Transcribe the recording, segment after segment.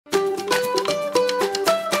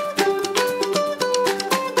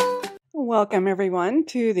Welcome everyone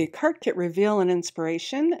to the card kit reveal and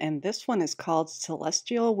inspiration, and this one is called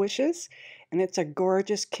Celestial Wishes, and it's a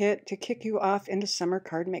gorgeous kit to kick you off into summer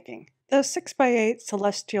card making. The 6x8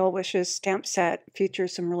 Celestial Wishes stamp set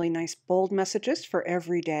features some really nice bold messages for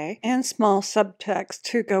every day and small subtext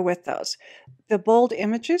to go with those. The bold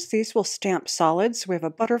images, these will stamp solids. We have a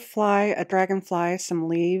butterfly, a dragonfly, some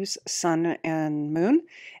leaves, sun and moon,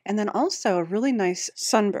 and then also a really nice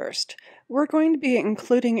sunburst. We're going to be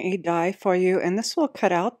including a die for you, and this will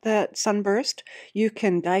cut out that sunburst. You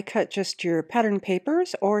can die cut just your pattern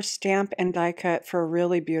papers or stamp and die cut for a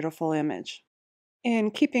really beautiful image.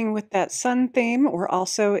 In keeping with that sun theme, we're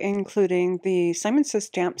also including the Simon Says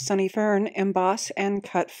Stamp Sunny Fern Emboss and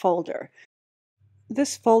Cut folder.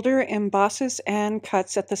 This folder embosses and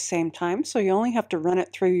cuts at the same time, so you only have to run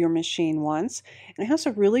it through your machine once. And it has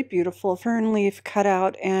a really beautiful fern leaf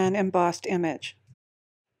cutout and embossed image.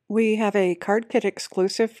 We have a card kit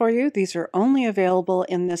exclusive for you. These are only available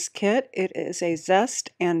in this kit. It is a Zest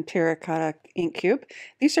and Terracotta ink cube.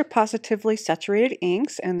 These are positively saturated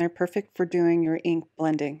inks, and they're perfect for doing your ink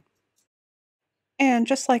blending. And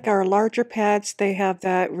just like our larger pads, they have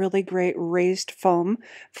that really great raised foam,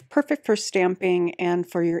 perfect for stamping and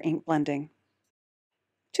for your ink blending.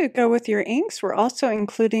 To go with your inks, we're also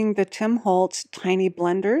including the Tim Holtz Tiny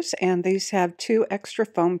Blenders, and these have 2 extra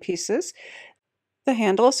foam pieces. The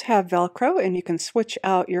handles have Velcro, and you can switch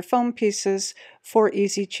out your foam pieces for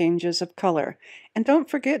easy changes of color. And don't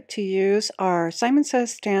forget to use our Simon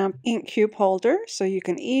Says Stamp ink cube holder so you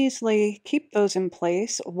can easily keep those in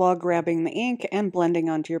place while grabbing the ink and blending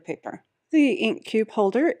onto your paper. The ink cube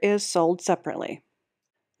holder is sold separately.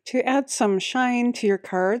 To add some shine to your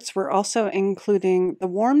cards, we're also including the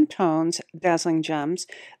Warm Tones Dazzling Gems.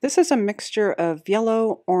 This is a mixture of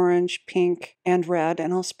yellow, orange, pink, and red,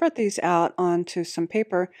 and I'll spread these out onto some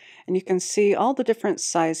paper, and you can see all the different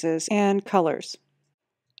sizes and colors.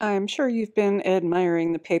 I'm sure you've been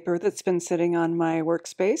admiring the paper that's been sitting on my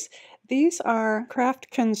workspace. These are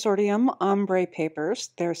Craft Consortium ombre papers.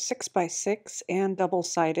 They're 6x6 and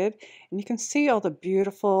double-sided, and you can see all the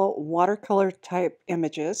beautiful watercolor type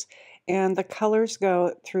images, and the colors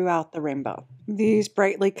go throughout the rainbow. These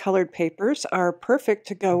brightly colored papers are perfect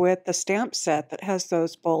to go with the stamp set that has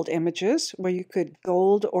those bold images where you could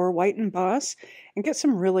gold or white emboss and get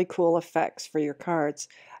some really cool effects for your cards.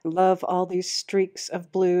 I love all these streaks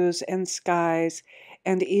of blues and skies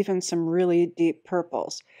and even some really deep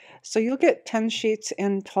purples. So you'll get 10 sheets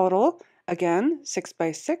in total, again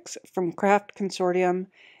 6x6 from Craft Consortium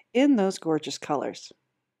in those gorgeous colors.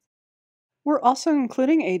 We're also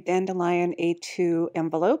including a Dandelion A2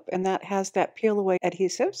 envelope, and that has that peel away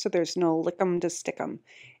adhesive, so there's no lick 'em to stick 'em.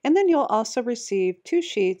 And then you'll also receive 2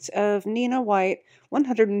 sheets of Neenah White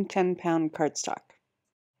 110-pound cardstock.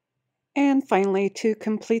 And finally, to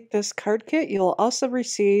complete this card kit, you'll also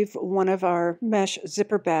receive one of our mesh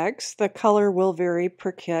zipper bags. The color will vary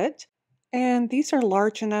per kit, and these are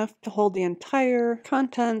large enough to hold the entire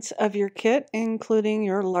contents of your kit, including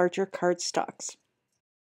your larger cardstocks.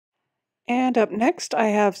 And up next, I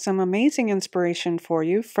have some amazing inspiration for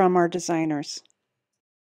you from our designers.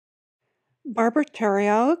 Barbara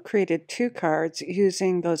Theriault created 2 cards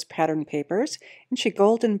using those pattern papers, and she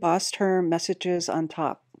gold embossed her messages on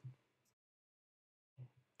top.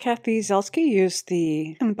 Kathy Zelski used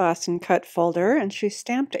the emboss and cut folder, and she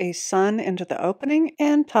stamped a sun into the opening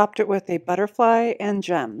and topped it with a butterfly and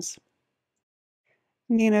gems.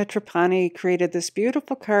 Nina Trapani created this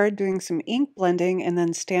beautiful card doing some ink blending and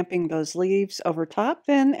then stamping those leaves over top,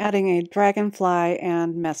 then adding a dragonfly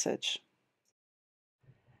and message.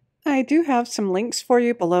 I do have some links for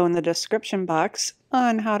you below in the description box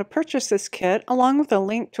on how to purchase this kit, along with a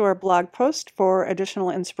link to our blog post for additional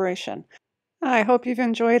inspiration. I hope you've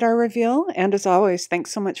enjoyed our reveal, and as always,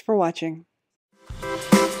 thanks so much for watching.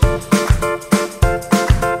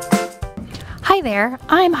 Hi there,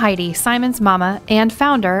 I'm Heidi, Simon's mama and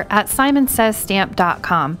founder at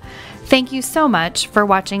SimonsSaysStamp.com. Thank you so much for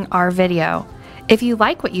watching our video. If you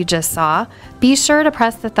like what you just saw, be sure to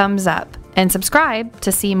press the thumbs up and subscribe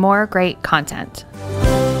to see more great content.